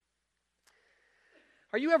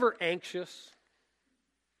Are you ever anxious?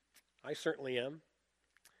 I certainly am.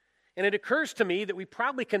 And it occurs to me that we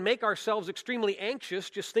probably can make ourselves extremely anxious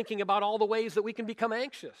just thinking about all the ways that we can become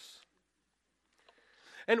anxious.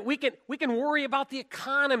 And we can worry about the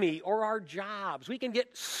economy or our jobs. We can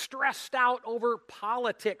get stressed out over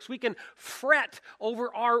politics. We can fret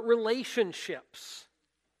over our relationships.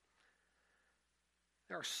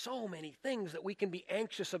 There are so many things that we can be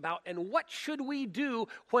anxious about. And what should we do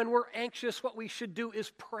when we're anxious? What we should do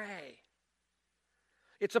is pray.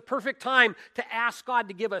 It's a perfect time to ask God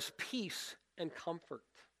to give us peace and comfort.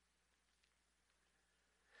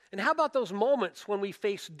 And how about those moments when we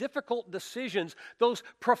face difficult decisions, those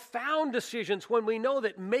profound decisions when we know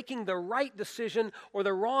that making the right decision or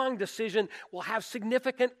the wrong decision will have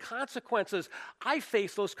significant consequences? I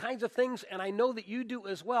face those kinds of things, and I know that you do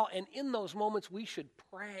as well. And in those moments, we should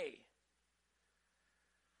pray.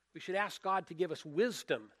 We should ask God to give us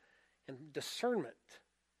wisdom and discernment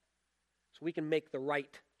so we can make the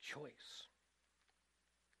right choice.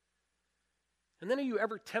 And then are you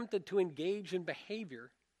ever tempted to engage in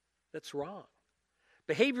behavior that's wrong?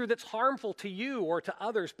 Behavior that's harmful to you or to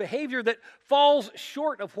others. Behavior that falls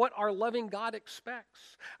short of what our loving God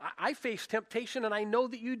expects. I face temptation, and I know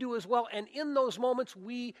that you do as well. And in those moments,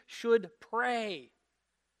 we should pray.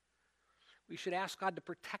 We should ask God to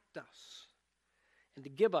protect us and to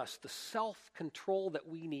give us the self-control that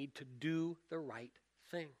we need to do the right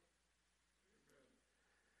thing.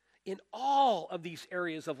 In all of these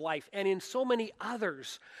areas of life and in so many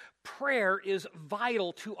others, prayer is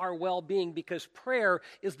vital to our well-being because prayer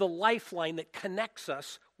is the lifeline that connects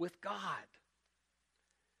us with God.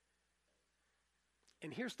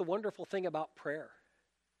 And here's the wonderful thing about prayer.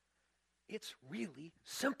 It's really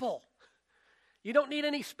simple. You don't need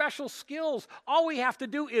any special skills. All we have to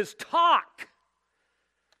do is talk.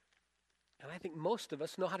 And I think most of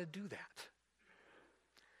us know how to do that.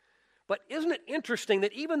 But isn't it interesting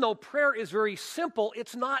that even though prayer is very simple,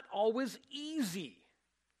 it's not always easy?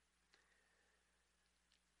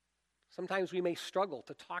 Sometimes we may struggle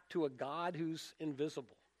to talk to a God who's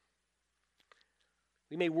invisible.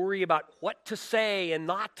 We may worry about what to say and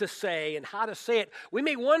not to say and how to say it. We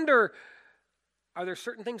may wonder, are there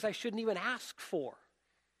certain things I shouldn't even ask for?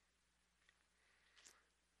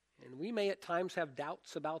 And we may at times have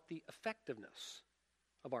doubts about the effectiveness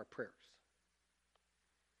of our prayers.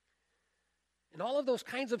 And all of those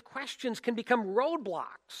kinds of questions can become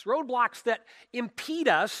roadblocks that impede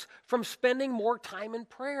us from spending more time in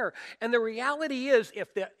prayer. And the reality is,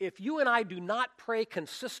 if you and I do not pray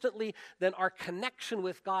consistently, then our connection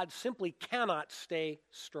with God simply cannot stay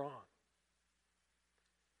strong.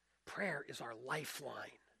 Prayer is our lifeline,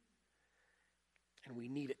 and we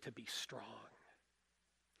need it to be strong.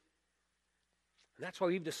 And that's why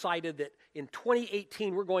we've decided that in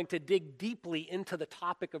 2018, we're going to dig deeply into the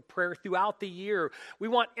topic of prayer throughout the year. We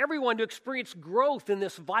want everyone to experience growth in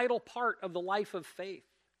this vital part of the life of faith.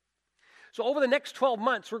 So over the next 12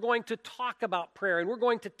 months, we're going to talk about prayer, and we're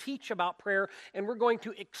going to teach about prayer, and we're going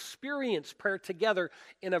to experience prayer together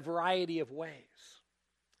in a variety of ways.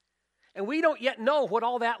 And we don't yet know what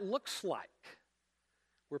all that looks like.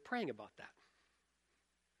 We're praying about that.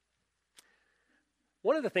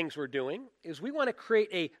 One of the things we're doing is we want to create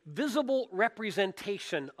a visible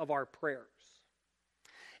representation of our prayers.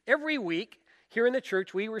 Every week here in the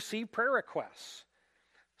church, we receive prayer requests.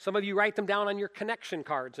 Some of you write them down on your connection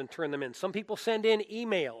cards and turn them in. Some people send in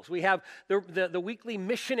emails. We have the weekly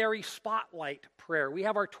missionary spotlight prayer. We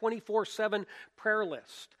have our 24/7 prayer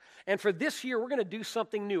list. And for this year, we're going to do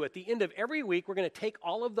something new. At the end of every week, we're going to take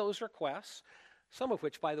all of those requests, some of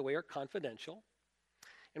which, by the way, are confidential,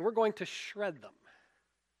 and we're going to shred them.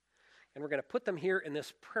 And we're going to put them here in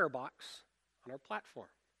this prayer box on our platform.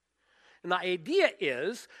 And the idea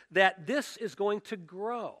is that this is going to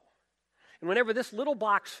grow. And whenever this little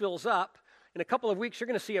box fills up, in a couple of weeks, you're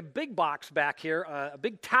going to see a big box back here, a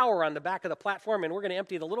big tower on the back of the platform, and we're going to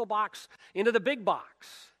empty the little box into the big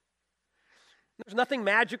box. There's nothing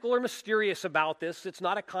magical or mysterious about this. It's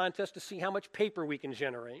not a contest to see how much paper we can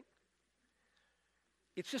generate.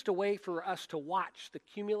 It's just a way for us to watch the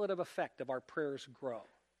cumulative effect of our prayers grow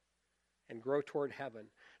and grow toward heaven.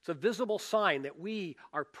 It's a visible sign that we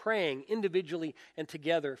are praying individually and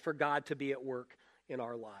together for God to be at work in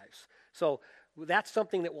our lives. So that's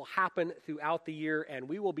something that will happen throughout the year, and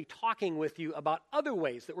we will be talking with you about other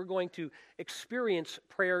ways that we're going to experience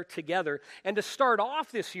prayer together. And to start off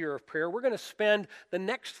this year of prayer, we're going to spend the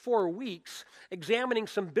next 4 weeks examining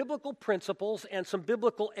some biblical principles and some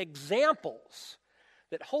biblical examples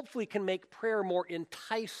that hopefully can make prayer more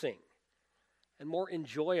enticing and more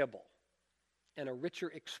enjoyable and a richer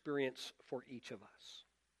experience for each of us.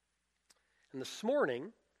 And this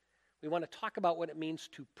morning, we want to talk about what it means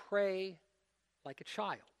to pray like a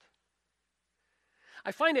child.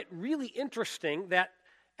 I find it really interesting that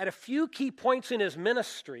at a few key points in his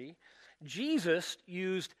ministry, Jesus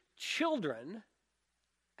used children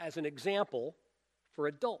as an example for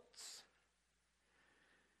adults.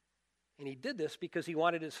 And he did this because he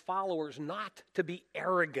wanted his followers not to be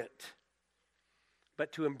arrogant,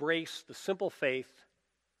 but to embrace the simple faith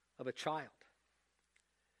of a child.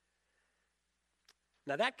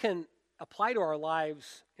 Now that can apply to our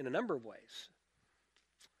lives in a number of ways.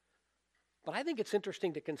 But I think it's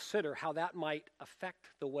interesting to consider how that might affect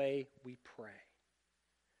the way we pray.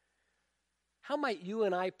 How might you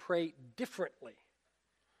and I pray differently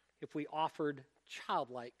if we offered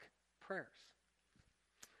childlike prayers?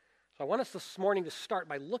 So I want us this morning to start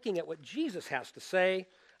by looking at what Jesus has to say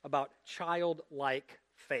about childlike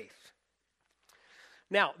faith.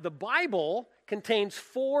 Now, the Bible contains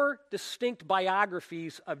 4 distinct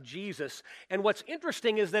biographies of Jesus, and what's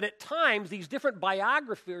interesting is that at times these different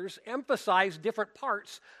biographers emphasize different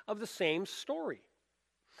parts of the same story.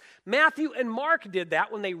 Matthew and Mark did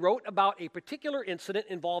that when they wrote about a particular incident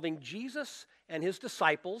involving Jesus and his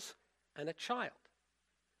disciples and a child.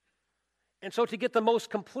 And so to get the most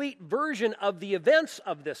complete version of the events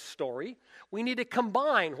of this story, we need to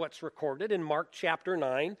combine what's recorded in Mark chapter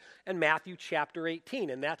 9 and Matthew chapter 18.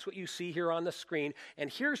 And that's what you see here on the screen. And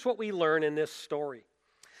here's what we learn in this story.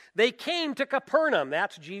 They came to Capernaum.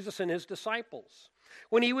 That's Jesus and his disciples.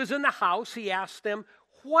 When he was in the house, he asked them,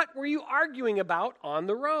 "What were you arguing about on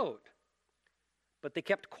the road?" But they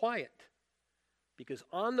kept quiet, because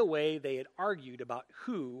on the way they had argued about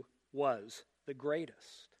who was the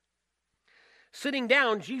greatest. Sitting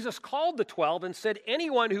down, Jesus called the 12 and said,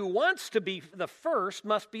 "Anyone who wants to be the first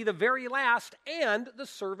must be the very last and the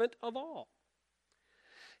servant of all."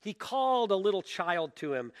 He called a little child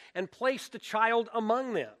to him and placed the child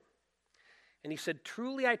among them. And he said,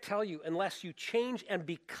 "Truly I tell you, unless you change and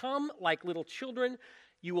become like little children,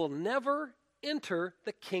 you will never enter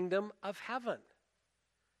the kingdom of heaven."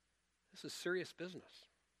 This is serious business.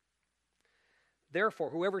 Therefore,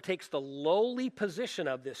 whoever takes the lowly position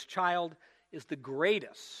of this child is the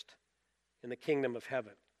greatest in the kingdom of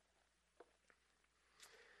heaven.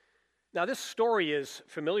 Now, this story is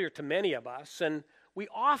familiar to many of us, and we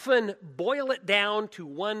often boil it down to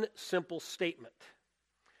one simple statement.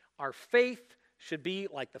 Our faith should be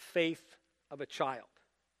like the faith of a child.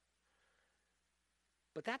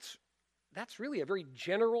 But that's really a very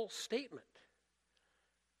general statement.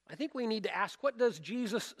 I think we need to ask, what does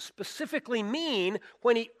Jesus specifically mean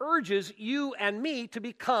when he urges you and me to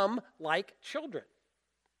become like children?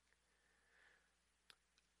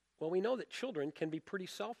 Well, we know that children can be pretty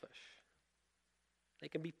selfish. They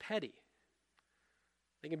can be petty.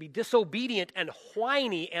 They can be disobedient and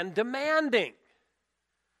whiny and demanding.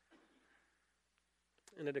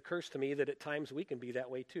 And it occurs to me that at times we can be that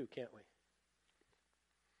way too, can't we?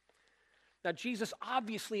 Now, Jesus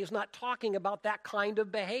obviously is not talking about that kind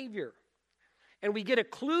of behavior. And we get a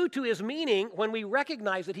clue to his meaning when we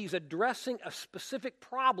recognize that he's addressing a specific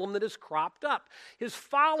problem that has cropped up. His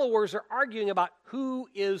followers are arguing about who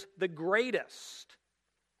is the greatest.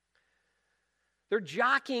 They're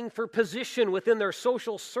jockeying for position within their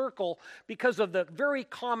social circle because of the very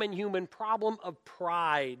common human problem of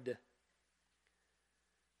pride.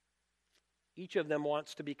 Each of them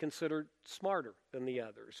wants to be considered smarter than the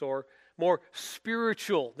others, or more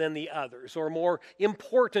spiritual than the others, or more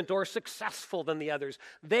important or successful than the others.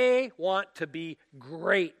 They want to be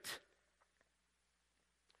great.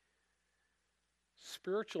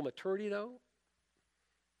 Spiritual maturity, though,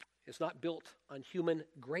 is not built on human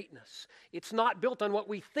greatness. It's not built on what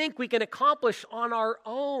we think we can accomplish on our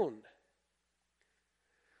own.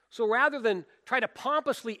 So rather than try to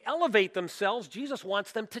pompously elevate themselves, Jesus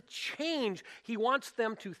wants them to change. He wants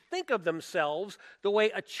them to think of themselves the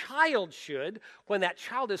way a child should when that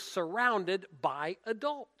child is surrounded by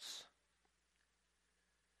adults.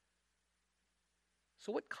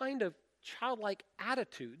 So what kind of childlike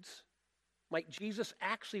attitudes might Jesus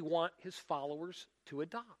actually want his followers to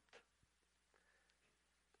adopt?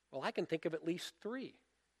 Well, I can think of at least 3.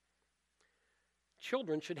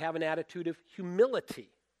 Children should have an attitude of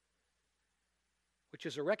humility, which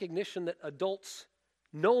is a recognition that adults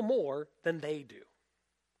know more than they do.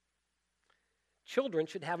 Children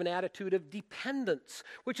should have an attitude of dependence,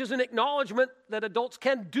 which is an acknowledgement that adults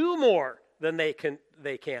can do more than they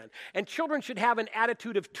can. And children should have an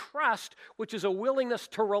attitude of trust, which is a willingness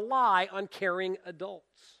to rely on caring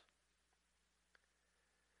adults.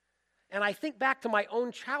 And I think back to my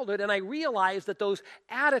own childhood, and I realize that those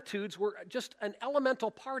attitudes were just an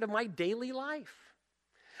elemental part of my daily life.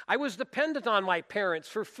 I was dependent on my parents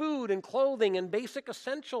for food and clothing and basic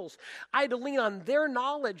essentials. I had to lean on their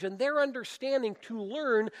knowledge and their understanding to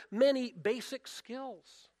learn many basic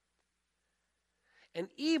skills. And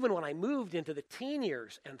even when I moved into the teen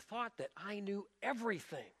years and thought that I knew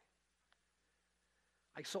everything,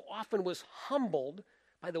 I so often was humbled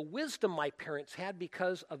by the wisdom my parents had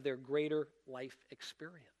because of their greater life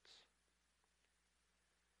experience.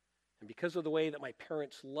 And because of the way that my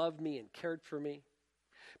parents loved me and cared for me,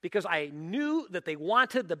 because I knew that they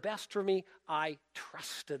wanted the best for me, I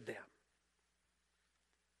trusted them.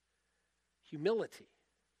 Humility,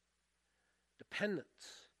 dependence,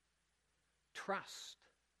 trust.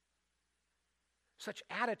 Such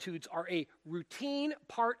attitudes are a routine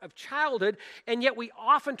part of childhood, and yet we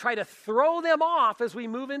often try to throw them off as we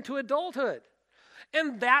move into adulthood.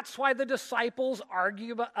 And that's why the disciples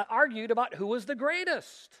argued about who was the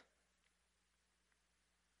greatest.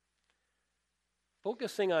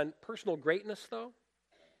 Focusing on personal greatness, though,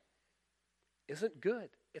 isn't good.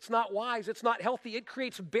 It's not wise. It's not healthy. It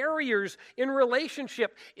creates barriers in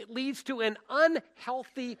relationship. It leads to an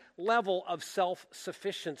unhealthy level of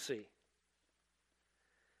self-sufficiency.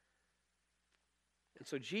 And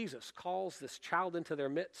so Jesus calls this child into their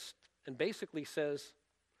midst and basically says,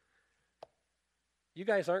 you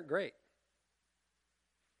guys aren't great.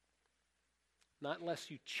 Not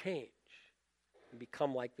unless you change and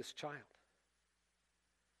become like this child.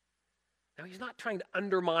 Now, he's not trying to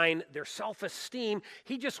undermine their self-esteem.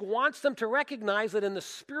 He just wants them to recognize that in the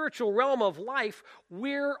spiritual realm of life,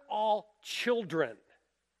 we're all children.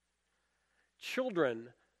 Children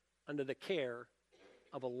under the care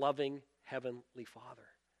of a loving Heavenly Father.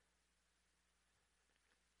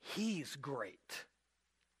 He's great,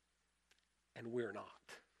 and we're not.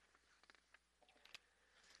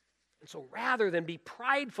 And so rather than be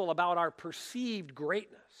prideful about our perceived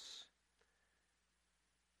greatness,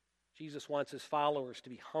 Jesus wants his followers to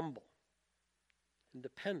be humble and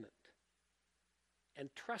dependent and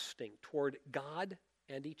trusting toward God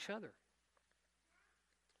and each other.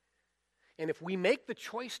 And if we make the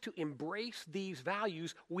choice to embrace these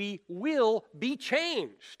values, we will be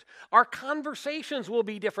changed. Our conversations will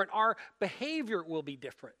be different. Our behavior will be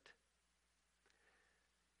different.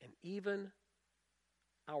 And even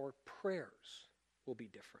our prayers will be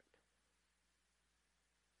different.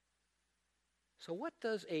 So what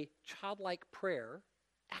does a childlike prayer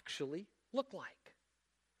actually look like?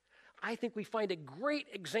 I think we find a great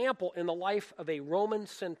example in the life of a Roman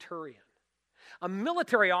centurion, a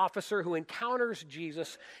military officer who encounters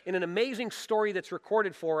Jesus in an amazing story that's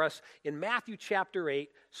recorded for us in Matthew chapter 8,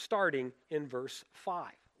 starting in verse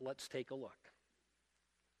 5. Let's take a look.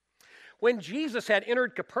 When Jesus had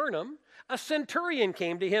entered Capernaum, a centurion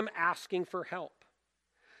came to him asking for help.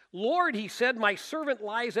 Lord, he said, my servant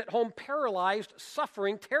lies at home paralyzed,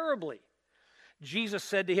 suffering terribly. Jesus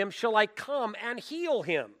said to him, shall I come and heal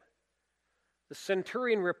him? The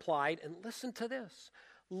centurion replied, and listen to this,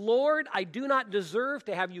 Lord, I do not deserve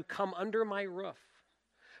to have you come under my roof.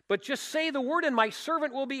 But just say the word and my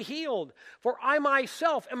servant will be healed. For I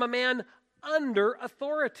myself am a man under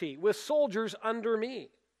authority, with soldiers under me.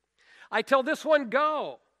 I tell this one,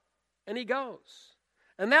 go, and he goes.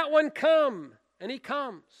 And that one, come, and he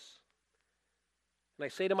comes. And I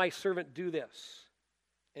say to my servant, do this,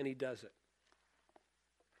 and he does it.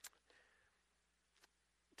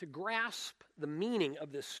 To grasp the meaning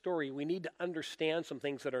of this story, we need to understand some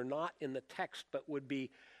things that are not in the text, but would be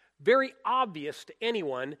very obvious to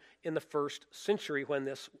anyone in the first century when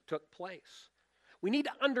this took place. We need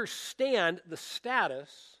to understand the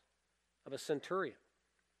status of a centurion.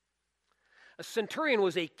 A centurion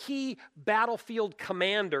was a key battlefield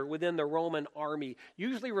commander within the Roman army,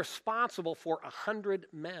 usually responsible for 100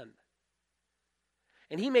 men.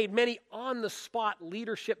 And he made many on-the-spot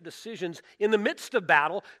leadership decisions in the midst of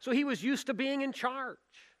battle, so he was used to being in charge.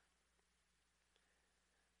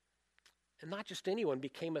 And not just anyone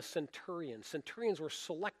became a centurion. Centurions were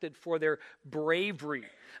selected for their bravery.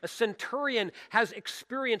 A centurion has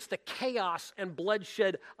experienced the chaos and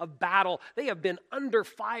bloodshed of battle. They have been under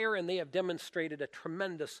fire and they have demonstrated a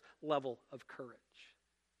tremendous level of courage.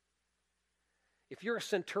 If you're a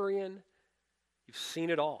centurion, you've seen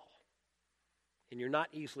it all. And you're not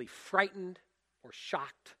easily frightened or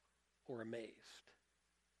shocked or amazed.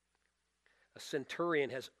 A centurion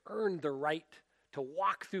has earned the right to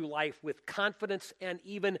walk through life with confidence and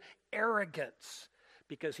even arrogance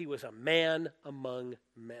because he was a man among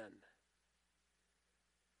men.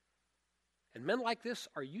 And men like this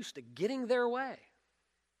are used to getting their way.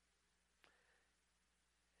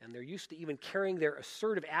 And they're used to even carrying their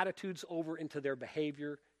assertive attitudes over into their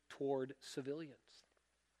behavior toward civilians.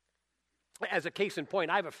 As a case in point,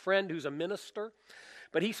 I have a friend who's a minister,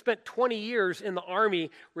 but he spent 20 years in the Army,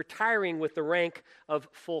 retiring with the rank of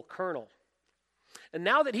full colonel. And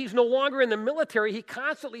now that he's no longer in the military, he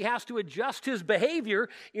constantly has to adjust his behavior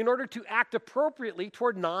in order to act appropriately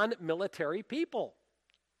toward non-military people.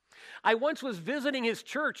 I once was visiting his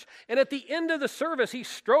church, and at the end of the service, he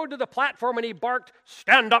strode to the platform and he barked,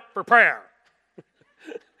 "Stand up for prayer."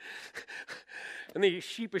 And they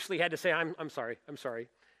sheepishly had to say, I'm sorry.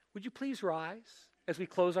 Would you please rise as we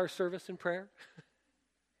close our service in prayer?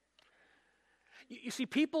 You see,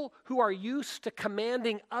 people who are used to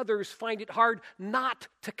commanding others find it hard not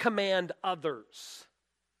to command others.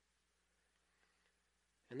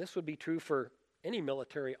 And this would be true for any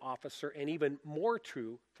military officer, and even more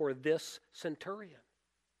true for this centurion.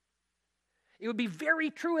 It would be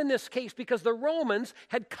very true in this case because the Romans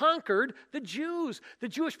had conquered the Jews. The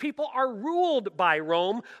Jewish people are ruled by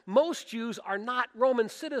Rome. Most Jews are not Roman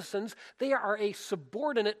citizens. They are a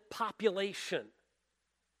subordinate population.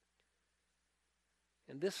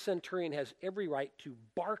 And this centurion has every right to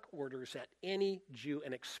bark orders at any Jew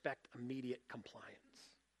and expect immediate compliance.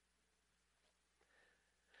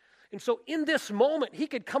 And so in this moment, he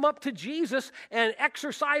could come up to Jesus and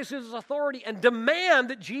exercise his authority and demand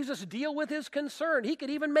that Jesus deal with his concern. He could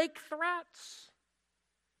even make threats.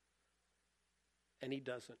 And he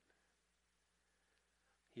doesn't.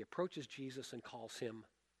 He approaches Jesus and calls him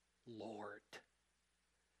Lord.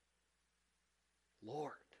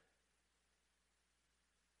 Lord.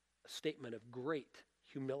 A statement of great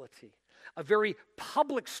humility. A very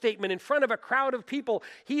public statement in front of a crowd of people.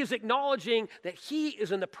 He is acknowledging that he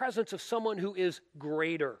is in the presence of someone who is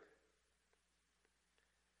greater.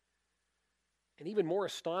 And even more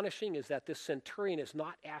astonishing is that this centurion is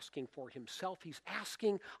not asking for himself. He's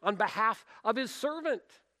asking on behalf of his servant.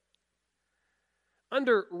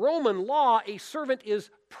 Under Roman law, a servant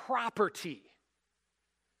is property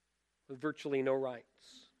with virtually no rights.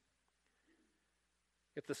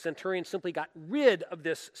 If the centurion simply got rid of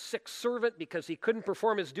this sick servant because he couldn't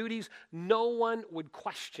perform his duties, no one would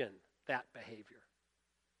question that behavior.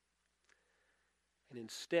 And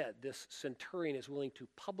instead, this centurion is willing to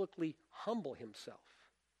publicly humble himself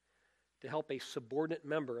to help a subordinate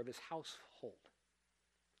member of his household.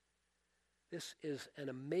 This is an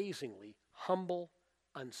amazingly humble,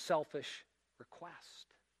 unselfish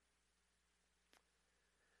request.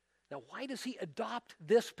 Now, why does he adopt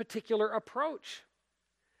this particular approach?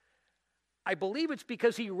 I believe it's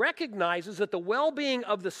because he recognizes that the well-being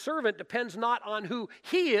of the servant depends not on who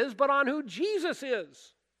he is, but on who Jesus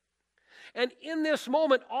is. And in this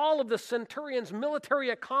moment, all of the centurion's military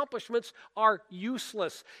accomplishments are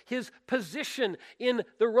useless. His position in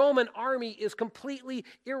the Roman army is completely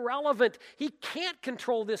irrelevant. He can't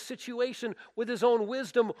control this situation with his own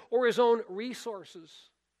wisdom or his own resources.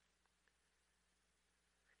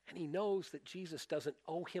 And he knows that Jesus doesn't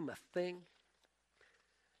owe him a thing.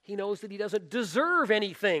 He knows that he doesn't deserve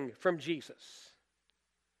anything from Jesus.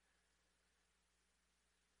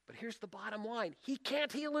 But here's the bottom line. He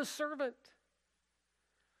can't heal his servant.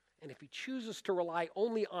 And if he chooses to rely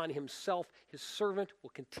only on himself, his servant will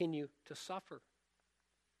continue to suffer.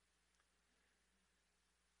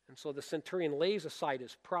 And so the centurion lays aside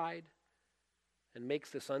his pride and makes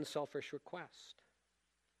this unselfish request.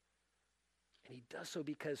 And he does so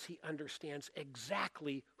because he understands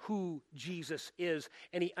exactly who Jesus is,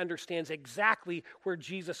 and he understands exactly where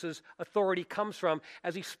Jesus' authority comes from,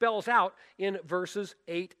 as he spells out in verses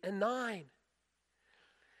 8 and 9.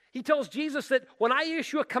 He tells Jesus that when I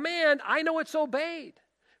issue a command, I know it's obeyed.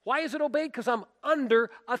 Why is it obeyed? Because I'm under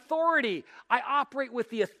authority. I operate with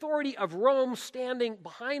the authority of Rome standing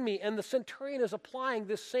behind me, and the centurion is applying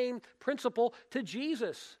this same principle to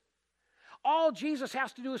Jesus. All Jesus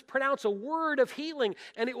has to do is pronounce a word of healing,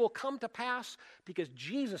 and it will come to pass because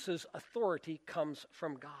Jesus' authority comes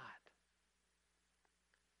from God.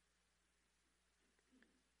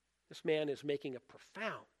 This man is making a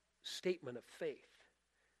profound statement of faith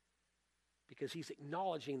because he's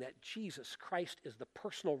acknowledging that Jesus Christ is the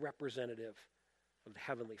personal representative of the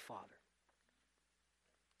Heavenly Father.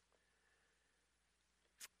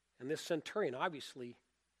 And this centurion obviously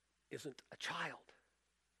isn't a child.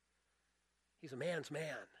 He's a man's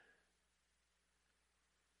man.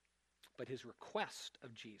 But his request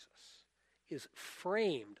of Jesus is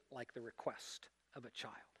framed like the request of a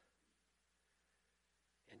child.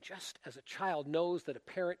 And just as a child knows that a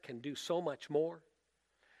parent can do so much more,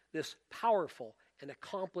 this powerful and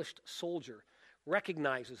accomplished soldier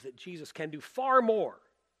recognizes that Jesus can do far more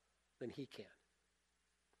than he can.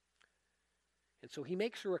 And so he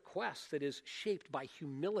makes a request that is shaped by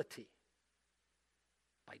humility,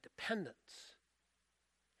 by dependence,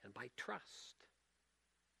 and by trust.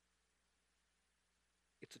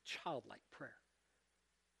 It's a childlike prayer.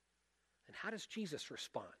 And how does Jesus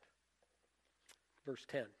respond? Verse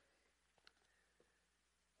 10.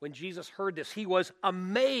 When Jesus heard this, he was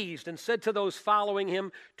amazed and said to those following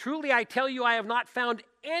him, "Truly I tell you, I have not found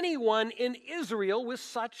anyone in Israel with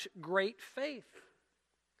such great faith.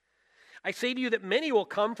 I say to you that many will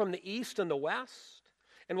come from the east and the west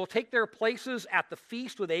and will take their places at the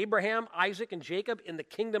feast with Abraham, Isaac, and Jacob in the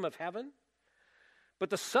kingdom of heaven. But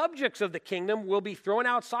the subjects of the kingdom will be thrown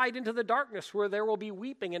outside into the darkness where there will be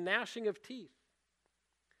weeping and gnashing of teeth."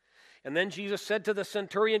 And then Jesus said to the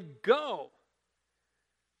centurion, "Go,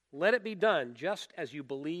 let it be done just as you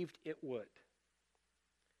believed it would."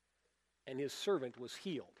 And his servant was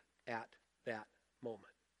healed at that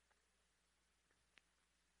moment.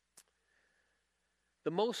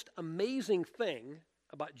 The most amazing thing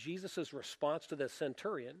about Jesus' response to the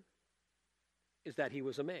centurion is that he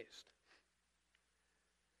was amazed.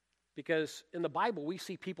 Because in the Bible, we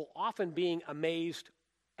see people often being amazed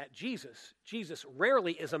at Jesus. Jesus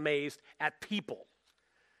rarely is amazed at people.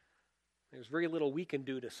 There's very little we can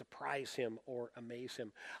do to surprise him or amaze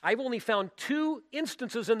him. I've only found 2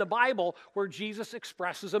 instances in the Bible where Jesus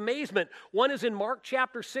expresses amazement. One is in Mark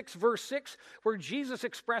chapter 6, verse 6, where Jesus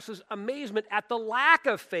expresses amazement at the lack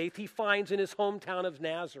of faith he finds in his hometown of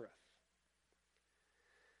Nazareth.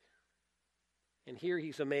 And here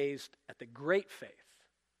he's amazed at the great faith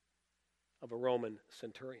of a Roman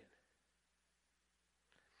centurion.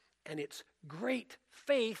 And it's great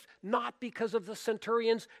faith not because of the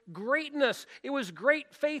centurion's greatness. It was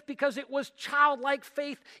great faith because it was childlike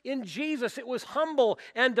faith in Jesus. It was humble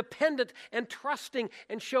and dependent and trusting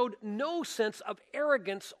and showed no sense of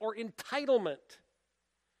arrogance or entitlement.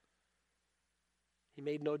 He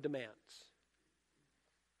made no demands.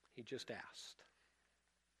 He just asked.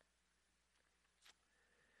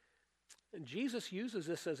 And Jesus uses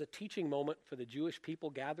this as a teaching moment for the Jewish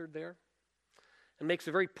people gathered there, and makes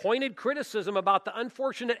a very pointed criticism about the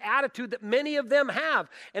unfortunate attitude that many of them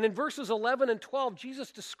have. And in verses 11 and 12,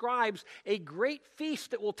 Jesus describes a great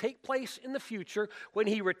feast that will take place in the future when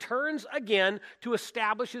he returns again to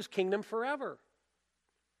establish his kingdom forever.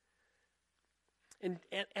 And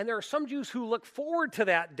there are some Jews who look forward to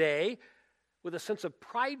that day with a sense of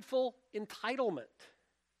prideful entitlement.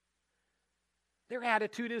 Their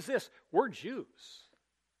attitude is this: we're Jews.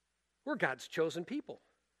 We're God's chosen people.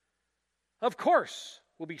 Of course,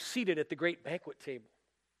 we'll be seated at the great banquet table.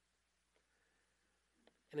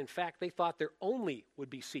 And in fact, they thought there only would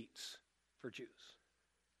be seats for Jews.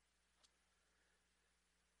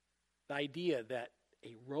 The idea that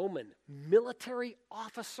a Roman military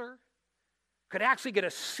officer could actually get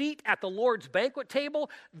a seat at the Lord's banquet table,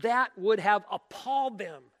 that would have appalled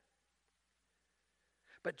them.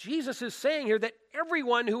 But Jesus is saying here that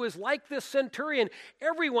everyone who is like this centurion,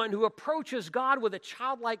 everyone who approaches God with a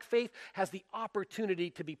childlike faith, has the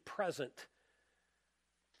opportunity to be present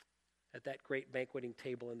at that great banqueting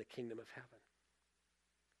table in the kingdom of heaven.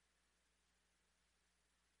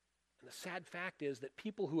 And the sad fact is that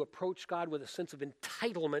people who approach God with a sense of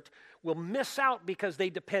entitlement will miss out because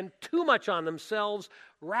they depend too much on themselves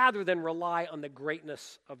rather than rely on the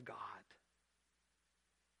greatness of God.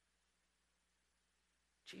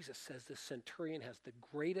 Jesus says this centurion has the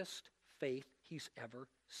greatest faith he's ever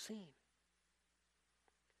seen.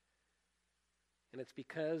 And it's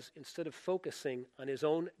because instead of focusing on his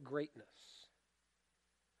own greatness,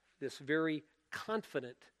 this very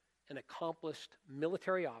confident and accomplished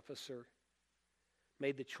military officer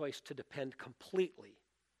made the choice to depend completely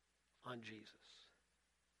on Jesus.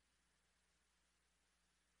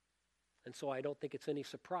 And so I don't think it's any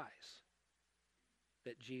surprise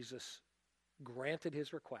that Jesus granted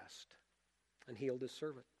his request and healed his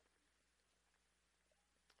servant.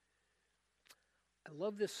 I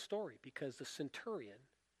love this story because the centurion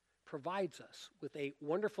provides us with a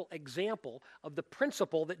wonderful example of the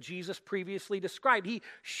principle that Jesus previously described. He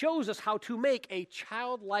shows us how to make a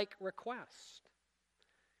childlike request.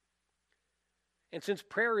 And since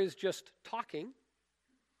prayer is just talking,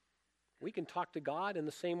 we can talk to God in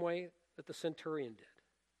the same way that the centurion did.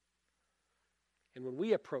 And when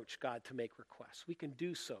we approach God to make requests, we can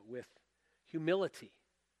do so with humility,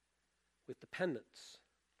 with dependence,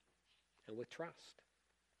 and with trust.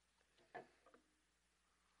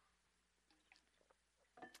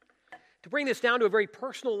 To bring this down to a very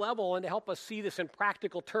personal level and to help us see this in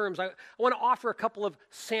practical terms, I want to offer a couple of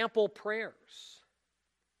sample prayers.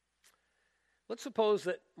 Let's suppose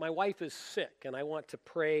that my wife is sick and I want to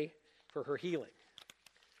pray for her healing.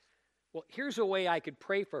 Well, here's a way I could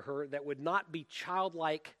pray for her that would not be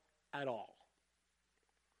childlike at all.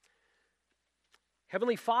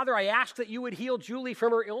 Heavenly Father, I ask that you would heal Julie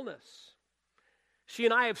from her illness. She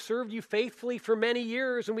and I have served you faithfully for many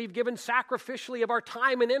years, and we've given sacrificially of our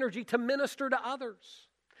time and energy to minister to others.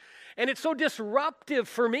 And it's so disruptive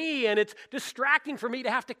for me, and it's distracting for me to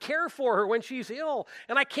have to care for her when she's ill.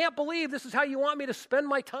 And I can't believe this is how you want me to spend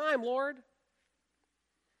my time, Lord.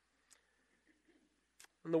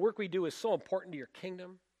 And the work we do is so important to your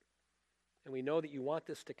kingdom, and we know that you want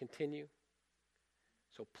this to continue.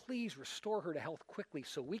 So please restore her to health quickly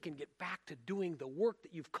so we can get back to doing the work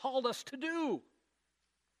that you've called us to do.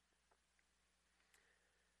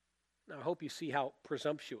 Now, I hope you see how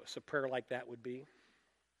presumptuous a prayer like that would be.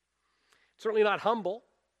 It's certainly not humble.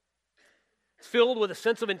 It's filled with a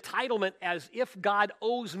sense of entitlement as if God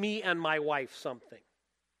owes me and my wife something.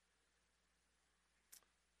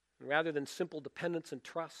 And rather than simple dependence and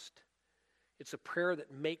trust, it's a prayer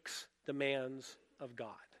that makes demands of God.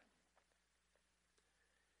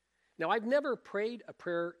 Now, I've never prayed a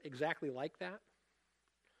prayer exactly like that,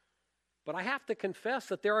 but I have to confess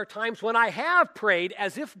that there are times when I have prayed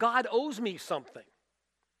as if God owes me something.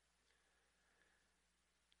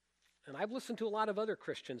 And I've listened to a lot of other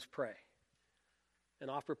Christians pray and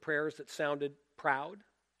offer prayers that sounded proud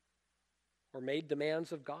or made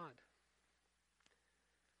demands of God.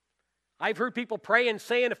 I've heard people pray and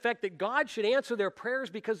say, in effect, that God should answer their prayers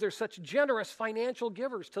because they're such generous financial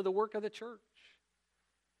givers to the work of the church.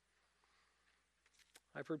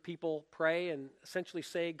 I've heard people pray and essentially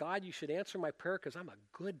say, God, you should answer my prayer because I'm a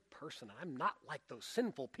good person. I'm not like those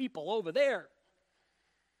sinful people over there.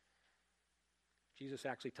 Jesus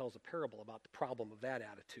actually tells a parable about the problem of that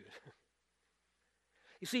attitude.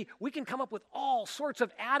 You see, we can come up with all sorts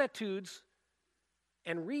of attitudes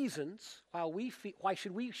and reasons why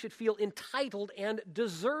we should feel entitled and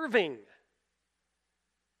deserving.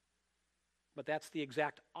 But that's the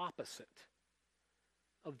exact opposite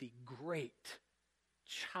of the great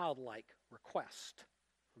childlike request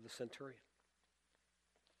of the centurion.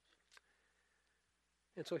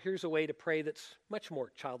 And so here's a way to pray that's much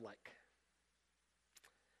more childlike.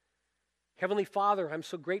 Heavenly Father, I'm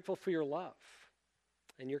so grateful for your love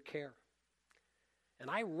and your care. And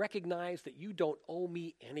I recognize that you don't owe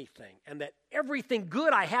me anything, and that everything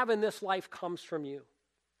good I have in this life comes from you.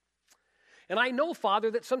 And I know,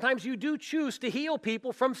 Father, that sometimes you do choose to heal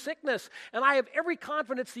people from sickness. And I have every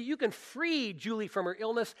confidence that you can free Julie from her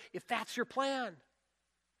illness if that's your plan.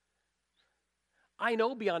 I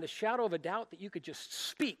know beyond a shadow of a doubt that you could just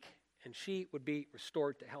speak and she would be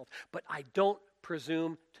restored to health. But I don't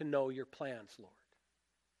presume to know your plans, Lord.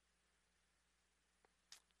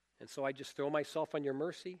 And so I just throw myself on your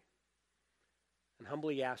mercy and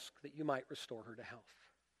humbly ask that you might restore her to health.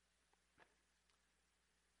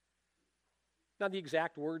 Now, the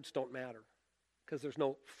exact words don't matter because there's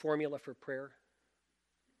no formula for prayer.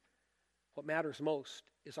 What matters most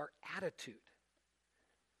is our attitude.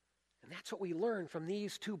 And that's what we learn from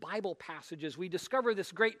these two Bible passages. We discover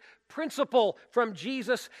this great principle from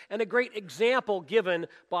Jesus and a great example given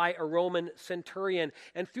by a Roman centurion.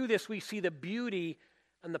 And through this, we see the beauty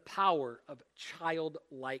and the power of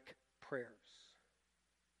childlike prayers.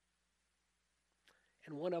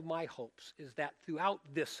 And one of my hopes is that throughout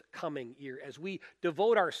this coming year, as we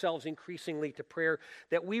devote ourselves increasingly to prayer,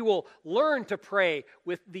 that we will learn to pray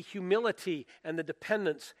with the humility and the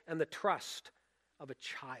dependence and the trust of a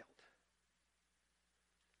child.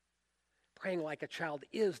 Praying like a child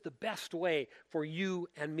is the best way for you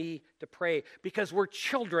and me to pray because we're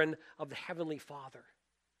children of the Heavenly Father.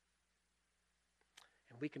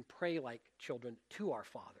 And we can pray like children to our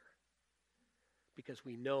Father because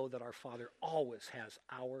we know that our Father always has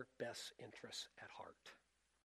our best interests at heart.